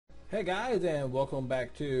Hey guys, and welcome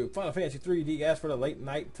back to Final Fantasy 3 DS for the late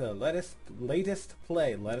night to latest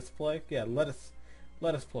play. Let us play? Yeah, let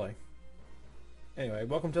us play. Anyway,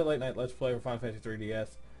 welcome to the late night Let's Play for Final Fantasy 3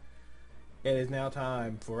 DS. It is now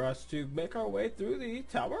time for us to make our way through the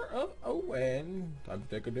Tower of Owen. Time to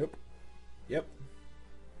take a dip. Yep.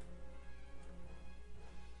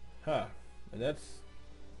 Huh. And that's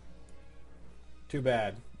too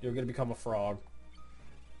bad. You're gonna become a frog.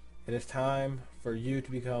 It is time for you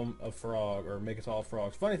to become a frog, or make us all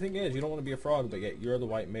frogs. Funny thing is, you don't want to be a frog, but yet you're the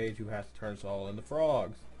white mage who has to turn us all into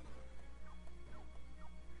frogs.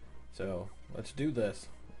 So, let's do this.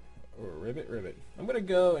 Ribbit, ribbit. I'm going to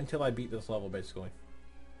go until I beat this level, basically.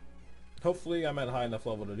 Hopefully, I'm at a high enough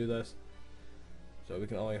level to do this. So, we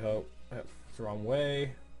can only hope. It's the wrong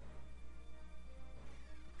way.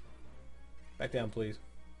 Back down, please.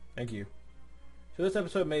 Thank you. So, this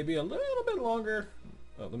episode may be a little bit longer.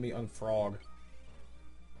 Oh, let me unfrog.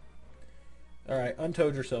 Alright,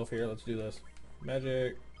 untoad yourself here. Let's do this.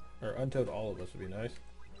 Magic, or untoad all of us would be nice.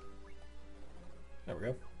 There we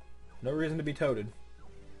go. No reason to be toaded.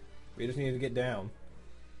 We just need to get down.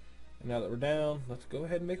 And now that we're down, let's go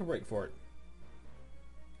ahead and make a break for it.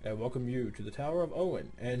 And welcome you to the Tower of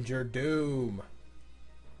Owen and your doom.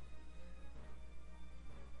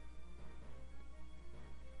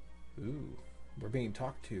 Ooh, we're being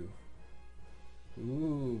talked to.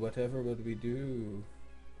 Ooh, whatever would we do?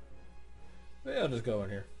 Maybe I'll just go in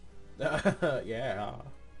here. Yeah.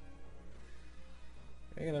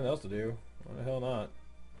 Ain't nothing else to do. Why the hell not?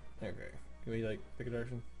 Okay. Can we, like, pick a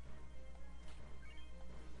direction?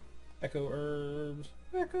 Echo herbs.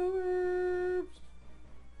 Echo herbs.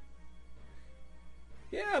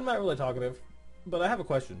 Yeah, I'm not really talkative. But I have a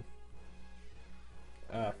question.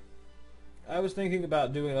 I was thinking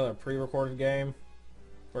about doing another pre-recorded game.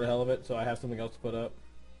 For the hell of it, so I have something else to put up.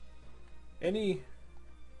 Any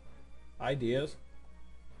ideas?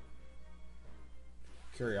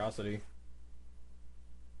 Curiosity.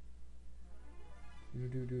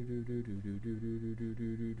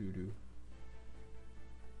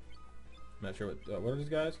 Not sure what are these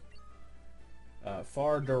guys?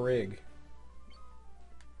 Far Darig.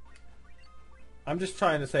 I'm just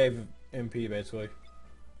trying to save MP basically.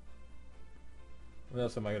 What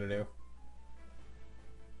else am I gonna do?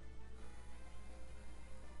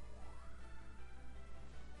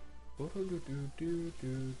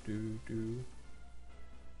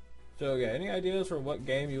 So yeah, any ideas for what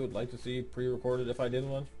game you would like to see pre-recorded if I did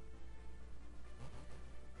one?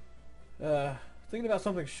 Thinking about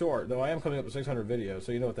something short, though I am coming up with 600 videos,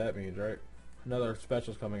 so you know what that means, right? Another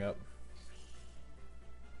special's coming up.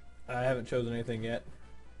 I haven't chosen anything yet,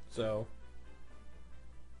 so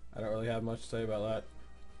I don't really have much to say about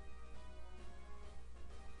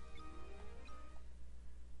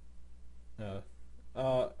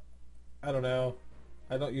that. I don't know.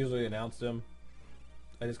 I don't usually announce them.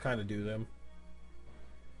 I just kind of do them.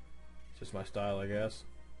 It's just my style, I guess.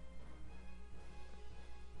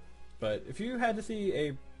 But if you had to see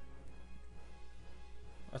a...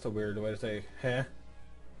 That's a weird way to say, huh?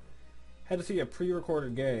 Had to see a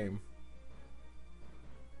pre-recorded game,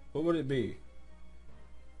 what would it be?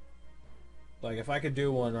 Like, if I could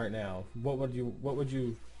do one right now, what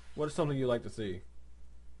is something you'd like to see?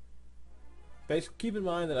 Basically, keep in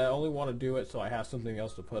mind that I only want to do it so I have something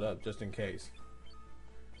else to put up just in case.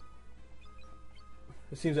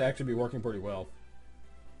 It seems to actually be working pretty well.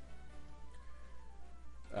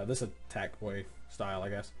 This attack way style, I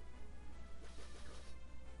guess.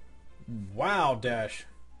 Wow, Desch.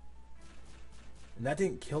 And that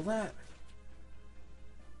didn't kill that?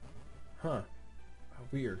 Huh.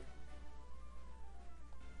 Weird.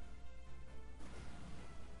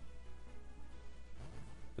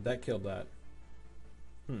 But that killed that.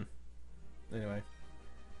 Anyway.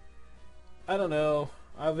 I don't know.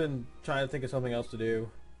 I've been trying to think of something else to do.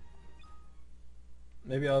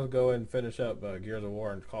 Maybe I'll go and finish up Gears of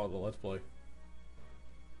War and call it a Let's Play.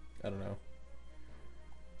 I don't know.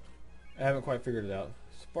 I haven't quite figured it out.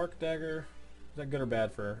 Spark Dagger. Is that good or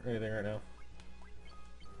bad for anything right now?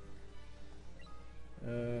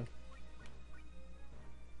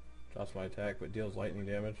 Drops my attack but deals lightning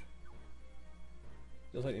damage.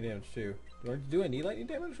 Deals lightning damage too. Do I need lightning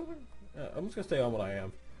damage or something? I'm just gonna stay on what I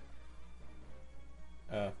am.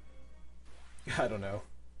 I don't know.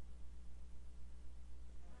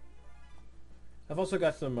 I've also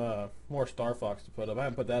got some more Star Fox to put up. I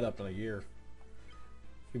haven't put that up in a year.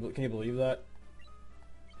 Can you believe that?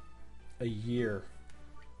 A year.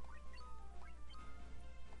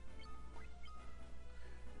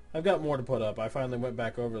 I've got more to put up. I finally went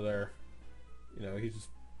back over there. You know,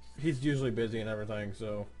 he's usually busy and everything,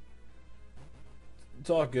 so It's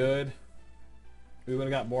all good. We would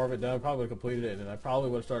have got more of it done, probably completed it, and I probably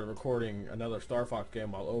would have started recording another Star Fox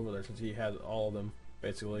game while over there since he has all of them,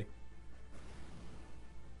 basically.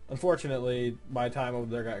 Unfortunately, my time over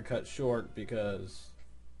there got cut short because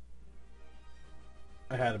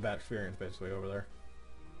I had a bad experience basically over there.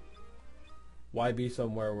 Why be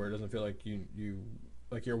somewhere where it doesn't feel like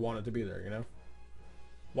you're wanted to be there, you know?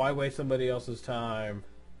 Why waste somebody else's time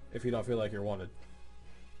if you don't feel like you're wanted?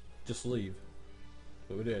 Just leave. That's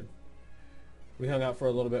what we did. We hung out for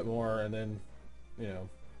a little bit more, and then, you know,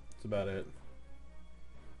 that's about it.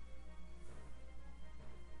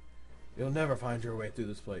 You'll never find your way through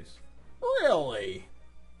this place. Really?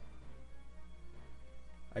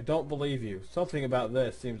 I don't believe you. Something about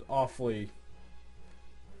this seems awfully...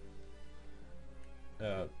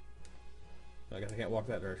 I guess I can't walk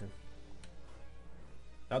that direction.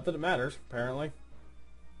 Not that it matters, apparently.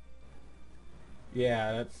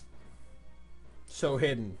 Yeah, that's so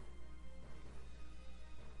hidden.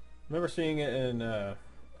 Remember seeing it in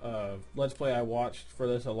Let's Play I watched for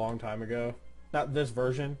this a long time ago. Not this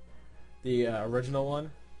version, the original one.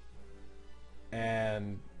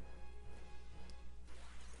 And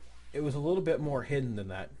it was a little bit more hidden than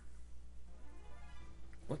that.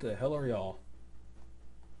 What the hell are y'all?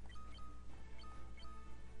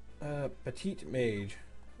 Petite Mage.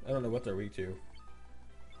 I don't know what they're weak to.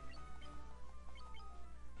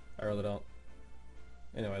 I really don't.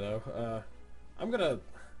 Anyway, though,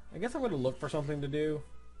 I guess I'm gonna look for something to do.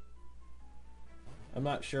 I'm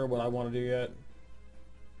not sure what I want to do yet.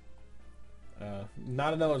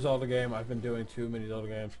 Not another Zelda game. I've been doing too many Zelda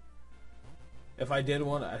games. If I did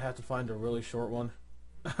one, I'd have to find a really short one.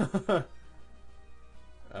 If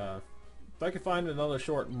I could find another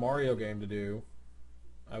short Mario game to do,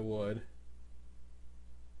 I would.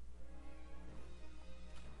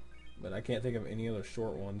 But I can't think of any other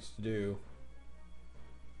short ones to do.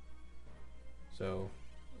 So,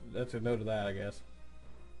 that's a no to that, I guess.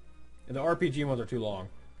 And the RPG ones are too long.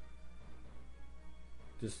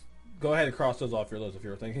 Just go ahead and cross those off your list if you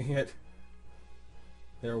were thinking it.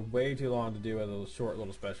 They're way too long to do as a short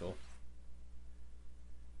little special.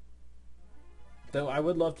 Though I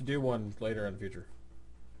would love to do one later in the future.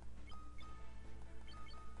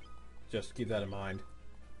 Just keep that in mind.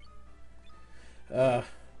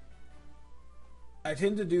 I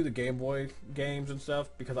tend to do the Game Boy games and stuff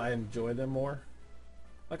because I enjoy them more.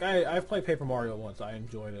 Like, I've played Paper Mario once. I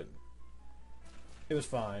enjoyed it. It was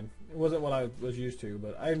fine. It wasn't what I was used to,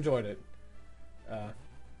 but I enjoyed it.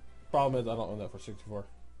 Problem is, I don't own that for 64.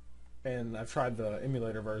 And I've tried the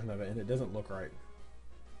emulator version of it, and it doesn't look right.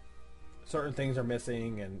 Certain things are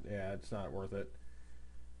missing, and yeah, it's not worth it.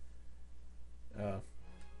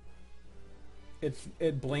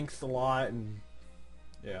 It blinks a lot, and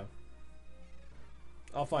yeah.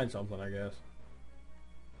 I'll find something, I guess.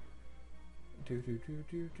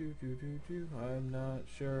 I'm not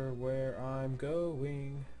sure where I'm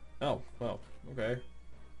going. Oh, well, okay.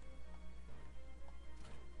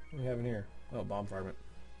 What do we have in here? Oh, bomb fragment.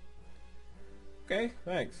 Okay,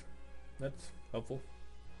 thanks. That's helpful.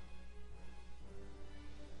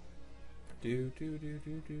 Do.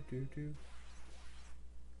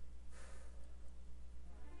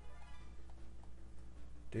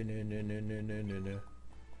 No.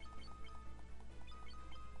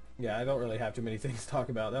 Yeah, I don't really have too many things to talk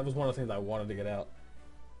about. That was one of the things I wanted to get out.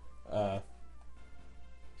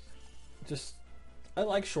 I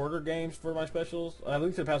like shorter games for my specials. At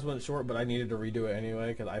least the past wasn't short, but I needed to redo it anyway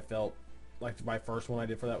because I felt like my first one I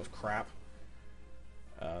did for that was crap.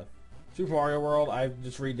 Super Mario World, I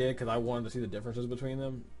just redid because I wanted to see the differences between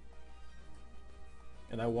them.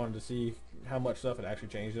 And I wanted to see how much stuff had actually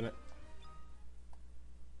changed in it.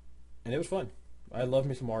 And it was fun. I love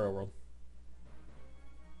me some Mario World.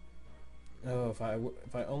 Oh, if I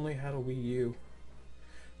only had a Wii U.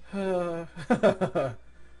 I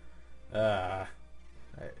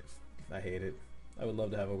hate it. I would love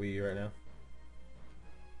to have a Wii U right now.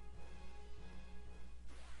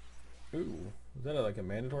 Ooh, was that like a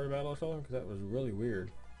mandatory battle or something? Because that was really weird.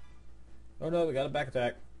 Oh no, we got a back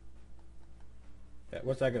attack. Yeah,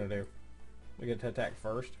 what's that gonna do? We get to attack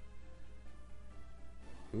first.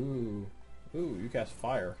 Ooh, you cast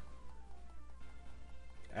fire.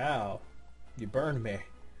 Ow. You burned me.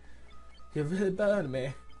 You really burned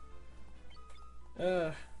me.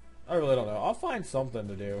 I really don't know. I'll find something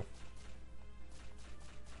to do.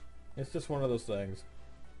 It's just one of those things.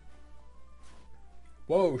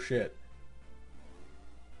 Whoa, shit.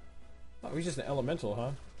 Oh, he's just an elemental,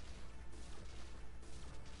 huh?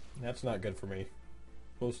 That's not good for me.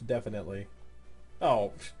 Most definitely.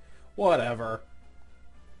 Oh, whatever.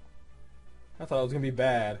 I thought it was gonna be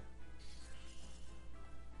bad.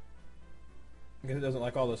 Because it doesn't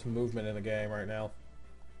like all this movement in the game right now.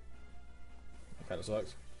 That kind of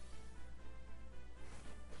sucks.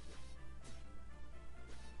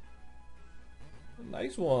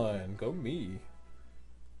 Nice one. Go me.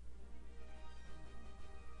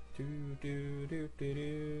 Do, do, do, do,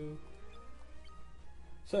 do.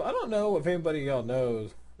 So I don't know if anybody y'all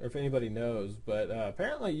knows, or if anybody knows, but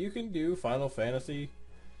apparently you can do Final Fantasy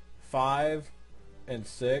 5 and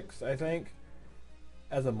 6, I think,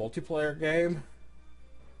 as a multiplayer game.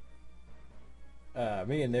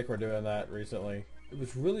 Me and Nick were doing that recently. It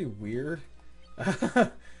was really weird.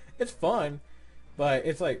 It's fun, but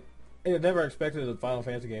it's like, I never expected a Final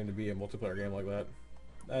Fantasy game to be a multiplayer game like that.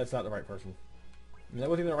 That's not the right person. And that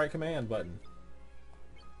wasn't even the right command button.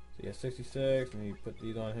 So he has 66, and you put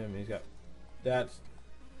these on him, and he's got... That's...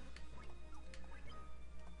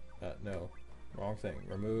 no. Wrong thing.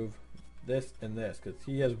 Remove this and this, because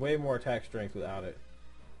he has way more attack strength without it.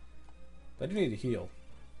 But I do need to heal.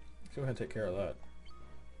 Let's go ahead and take care of that.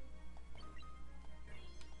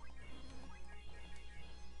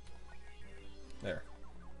 There.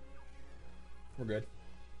 We're good.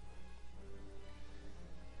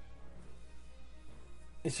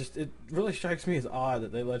 It's just, it really strikes me as odd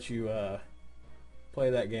that they let you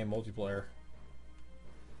play that game multiplayer.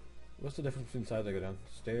 What's the difference between sides I go down?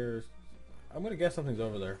 Stairs. I'm gonna guess something's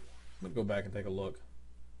over there. I'm gonna go back and take a look.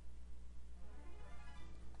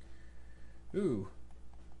 Ooh.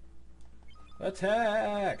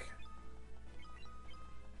 Attack!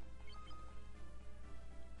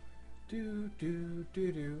 Do do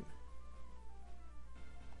do do.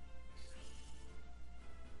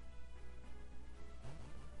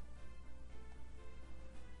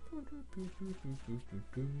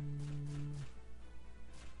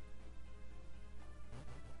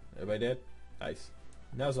 Everybody dead? Nice.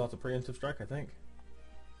 Now's off the preemptive strike, I think.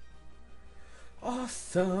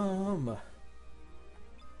 Awesome!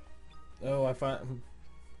 Oh, I find...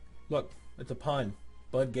 Look, it's a pun.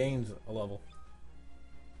 Bud gains a level.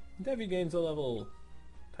 Debbie gains a level.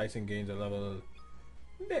 Tyson gains a level.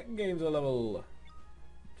 Nick gains a level.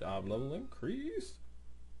 Job level increase.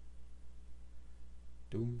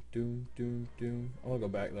 Doom, doom, doom, doom. I want to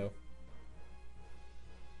go back though.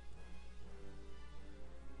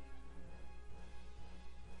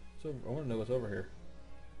 So I want to know what's over here.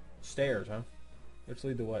 Stairs, huh? Let's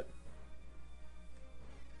lead to what?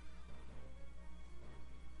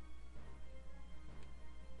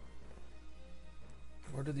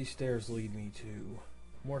 Where do these stairs lead me to?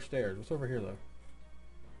 More stairs. What's over here though?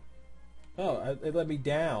 Oh, it led me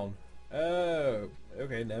down. Oh,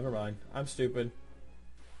 okay, never mind. I'm stupid.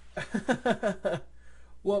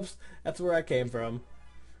 Whoops, that's where I came from.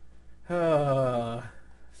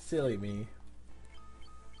 Silly me.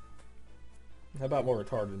 How about more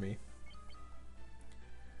retarded me?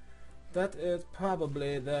 That is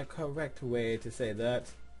probably the correct way to say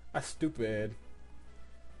that. I'm stupid.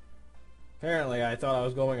 Apparently I thought I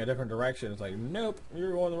was going a different direction. It's like, nope,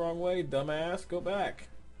 you're going the wrong way, dumbass. Go back.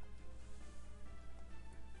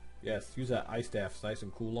 Yes, use that ice staff. It's nice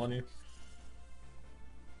and cool on you.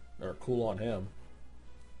 Or cool on him.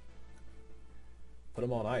 Put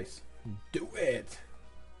him on ice. Do it!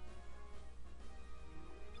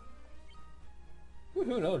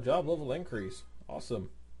 Woohoo, another job level increase. Awesome.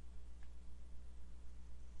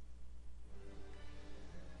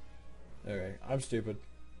 Okay, I'm stupid.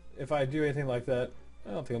 If I do anything like that,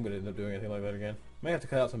 I don't think I'm going to end up doing anything like that again. May have to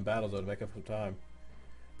cut out some battles though to make up some time.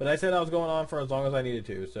 But I said I was going on for as long as I needed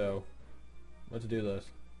to, so let's do this.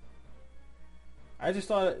 I just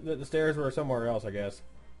thought that the stairs were somewhere else, I guess.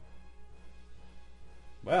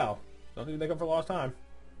 Wow. Don't need to make up for lost time.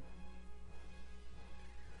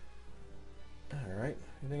 Alright.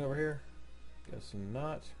 Anything over here? Guess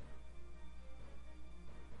not.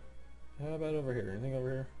 How about over here? Anything over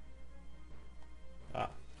here? Ah.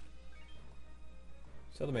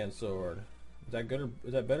 Southernman's sword. Is that good or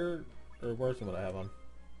is that better or worse than what I have on?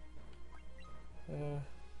 No,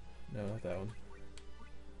 not that one.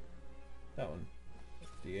 That one.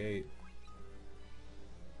 D8.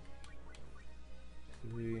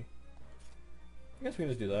 3. I guess we can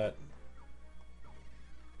just do that.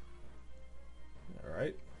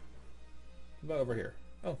 Alright. What about over here?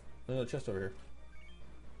 Oh, another chest over here.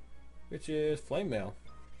 Which is flame mail.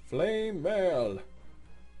 Flame mail!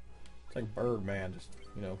 It's like Birdman, just,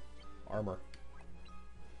 you know, armor.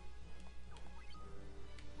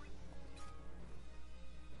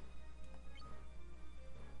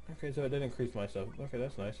 Okay, so it did increase my stuff. Okay,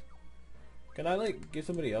 that's nice. Can I, like, give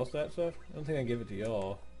somebody else that stuff? I don't think I can give it to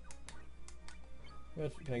y'all.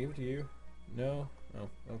 Can I give it to you? No? Oh,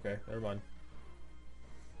 okay. Never mind.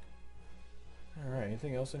 Alright,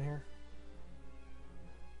 anything else in here?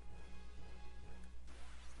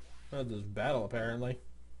 This battle apparently.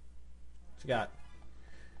 What you got?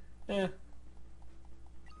 Eh.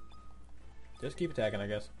 Just keep attacking, I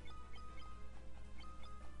guess.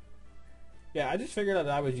 Yeah, I just figured out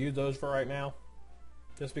that I would use those for right now.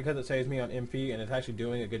 Just because it saves me on MP and it's actually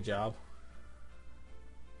doing a good job.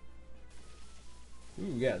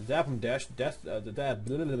 Ooh, yeah, zap him, Desch.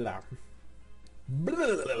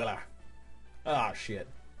 Ah, shit.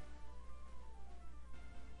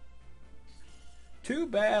 Too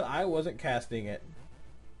bad I wasn't casting it.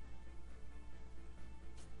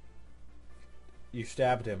 You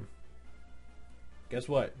stabbed him. Guess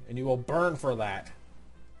what? And you will burn for that.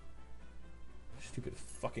 Stupid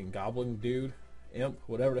fucking goblin dude. Imp,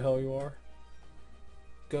 whatever the hell you are.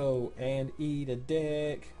 Go and eat a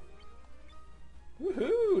dick.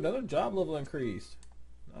 Woohoo! Another job level increased.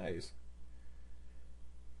 Nice.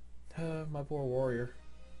 My poor warrior.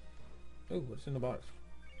 Oh, what's in the box?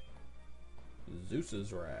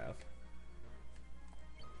 Zeus's wrath.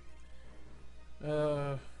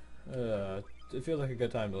 It feels like a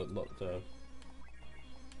good time to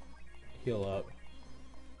heal up.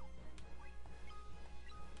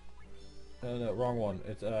 No, wrong one.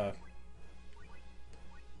 It's yeah,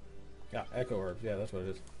 echo herbs. Yeah, that's what it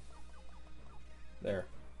is. There.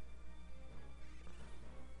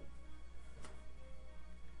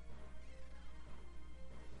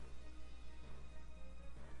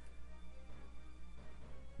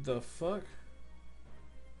 The fuck?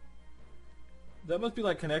 That must be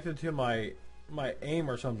like connected to my aim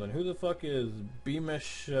or something. Who the fuck is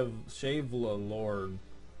Beamish Shavla Lord?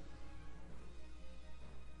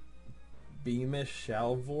 Beamish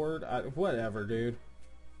Shalvord? Whatever, dude.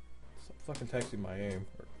 Stop fucking texting my aim.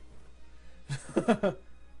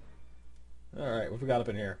 Alright, what we got up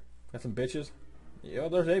in here? Got some bitches? Yo,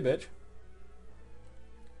 there's a bitch.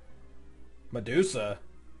 Medusa?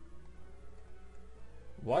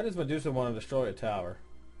 Why does Medusa want to destroy a tower?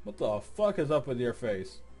 What the fuck is up with your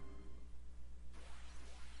face?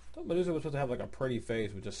 I thought Medusa was supposed to have like a pretty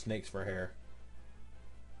face with just snakes for hair.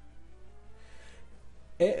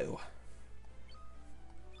 Ew.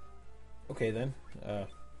 Okay then. I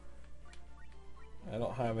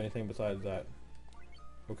don't have anything besides that.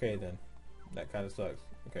 Okay then. That kind of sucks.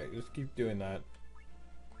 Okay, just keep doing that.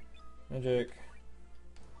 Magic.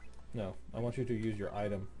 No, I want you to use your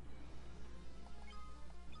item.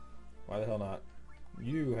 Why the hell not?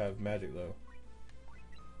 You have magic though.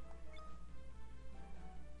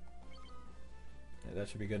 Yeah, that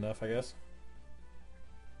should be good enough, I guess.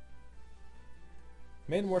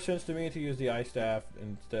 Made more sense to me to use the ice staff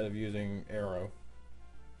instead of using arrow.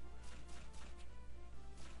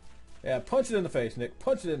 Yeah, punch it in the face, Nick.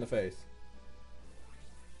 Punch it in the face.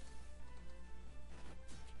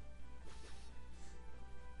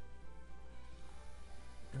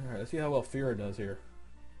 Alright, let's see how well Fira does here.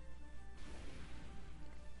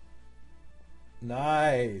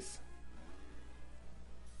 Nice.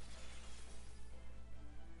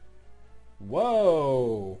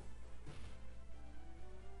 Whoa.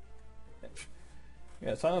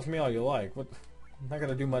 Yeah, silence me all you like. What? Not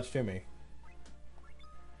gonna do much to me.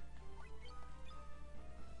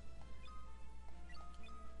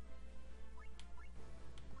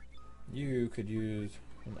 You could use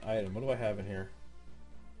an item. What do I have in here?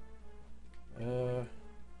 Oh,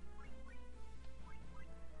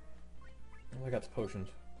 I got the potions.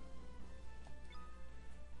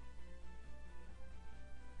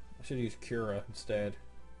 I should use Cura instead.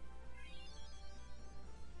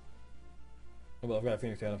 Oh, well, I've got a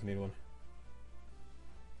Phoenix down if I need one.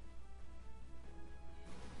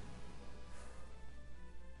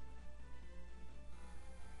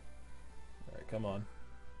 Alright, come on.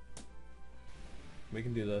 We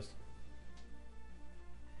can do this.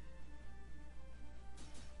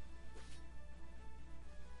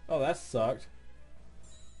 Oh, that sucked.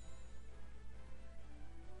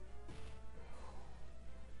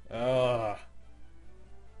 Ugh.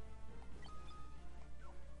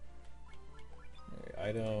 Okay,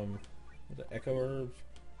 item. The echo herbs.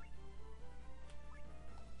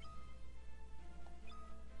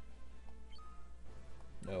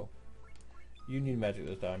 No. You need magic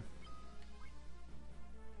this time.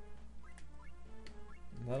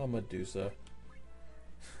 Not on Medusa.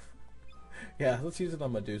 Yeah, let's use it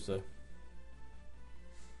on Medusa.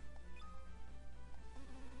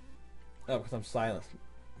 Oh, because I'm silenced.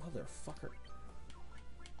 Motherfucker.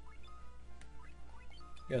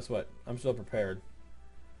 Guess what? I'm still prepared.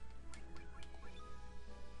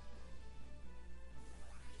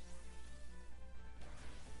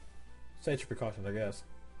 State your precautions, I guess.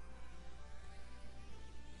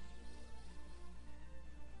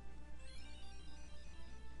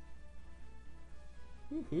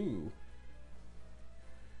 Whew. Ooh.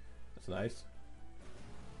 That's nice.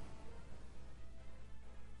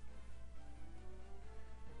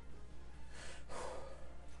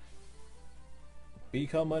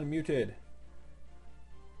 Become unmuted.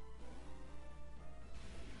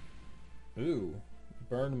 Ooh.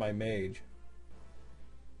 Burned my mage.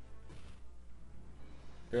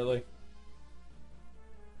 Really?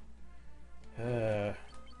 Ain't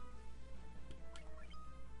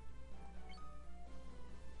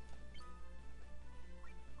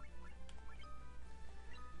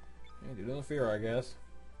no fear, I guess.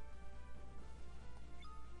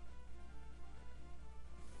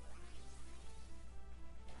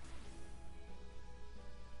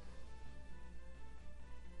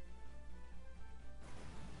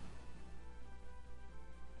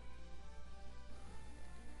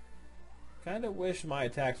 Kind of wish my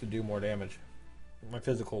attacks would do more damage. My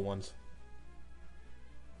physical ones.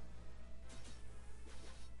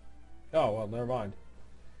 Oh, well, never mind.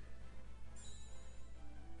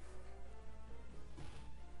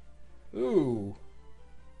 Ooh.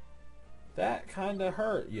 That kind of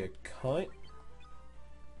hurt, you cunt.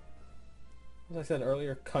 As I said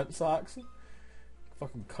earlier, cunt socks.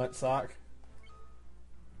 Fucking cunt sock.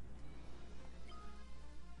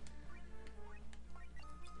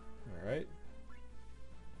 Alright.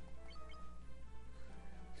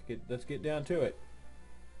 Let's get down to it.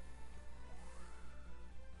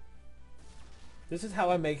 This is how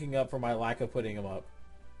I'm making up for my lack of putting him up.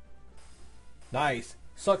 Nice.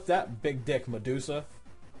 Suck that, big dick Medusa.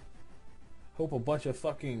 Hope a bunch of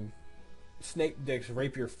fucking snake dicks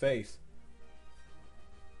rape your face.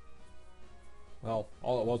 Well,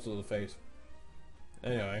 all it was the face.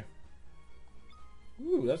 Anyway.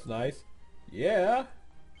 Ooh, that's nice. Yeah.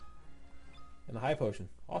 And a high potion.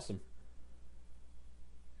 Awesome.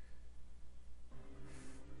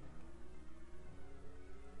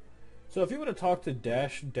 So if you would have talked to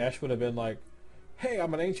Desch, Desch would have been like, hey,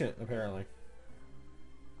 I'm an ancient, apparently.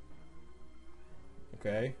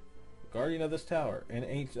 Okay. Guardian of this tower. And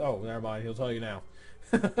ancient. Oh, never mind. He'll tell you now.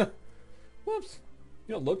 Whoops.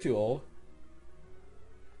 You don't look too old.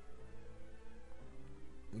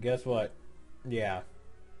 Guess what? Yeah.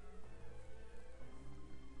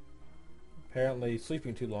 Apparently,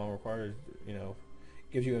 sleeping too long requires,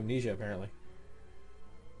 gives you amnesia, apparently.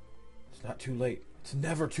 It's not too late. It's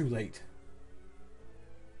never too late.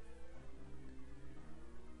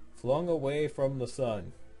 Flung away from the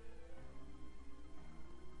sun.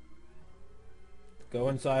 Go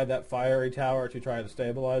inside that fiery tower to try to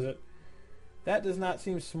stabilize it. That does not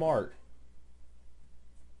seem smart.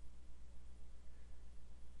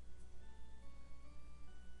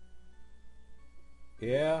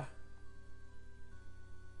 Yeah.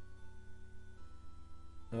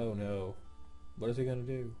 Oh no. What is he gonna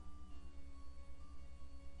do?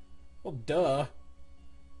 Well, duh.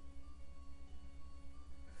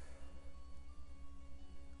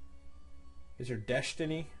 Is your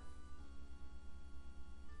Desch-tiny?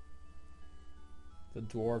 The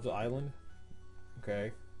Dwarves Island?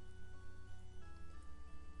 Okay.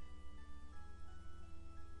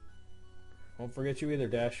 Won't forget you either,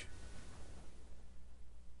 Desch.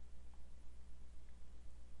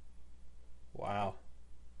 Wow.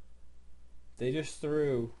 They just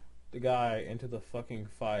threw the guy into the fucking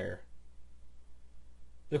fire.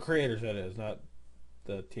 The creators, that is, not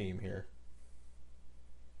the team here.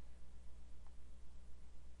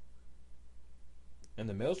 And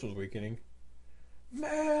the Maelstrom's weakening.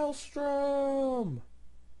 Maelstrom!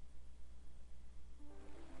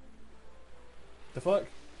 The fuck?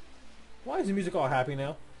 Why is the music all happy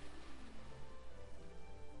now?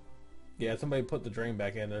 Yeah, somebody put the drain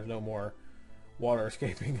back in. There's no more water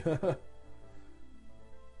escaping.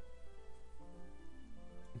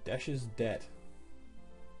 Desch's debt.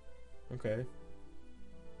 Okay.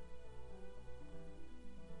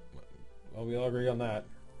 Well, we all agree on that.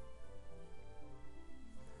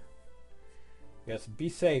 Yes, be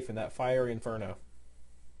safe in that fiery inferno.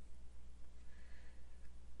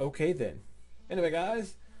 Okay then. Anyway,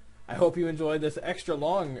 guys, I hope you enjoyed this extra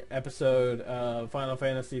long episode of Final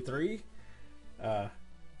Fantasy III.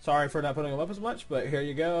 Sorry for not putting them up as much, but here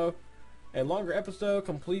you go. A longer episode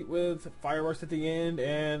complete with fireworks at the end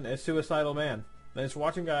and a suicidal man. Thanks for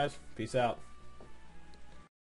watching, guys. Peace out.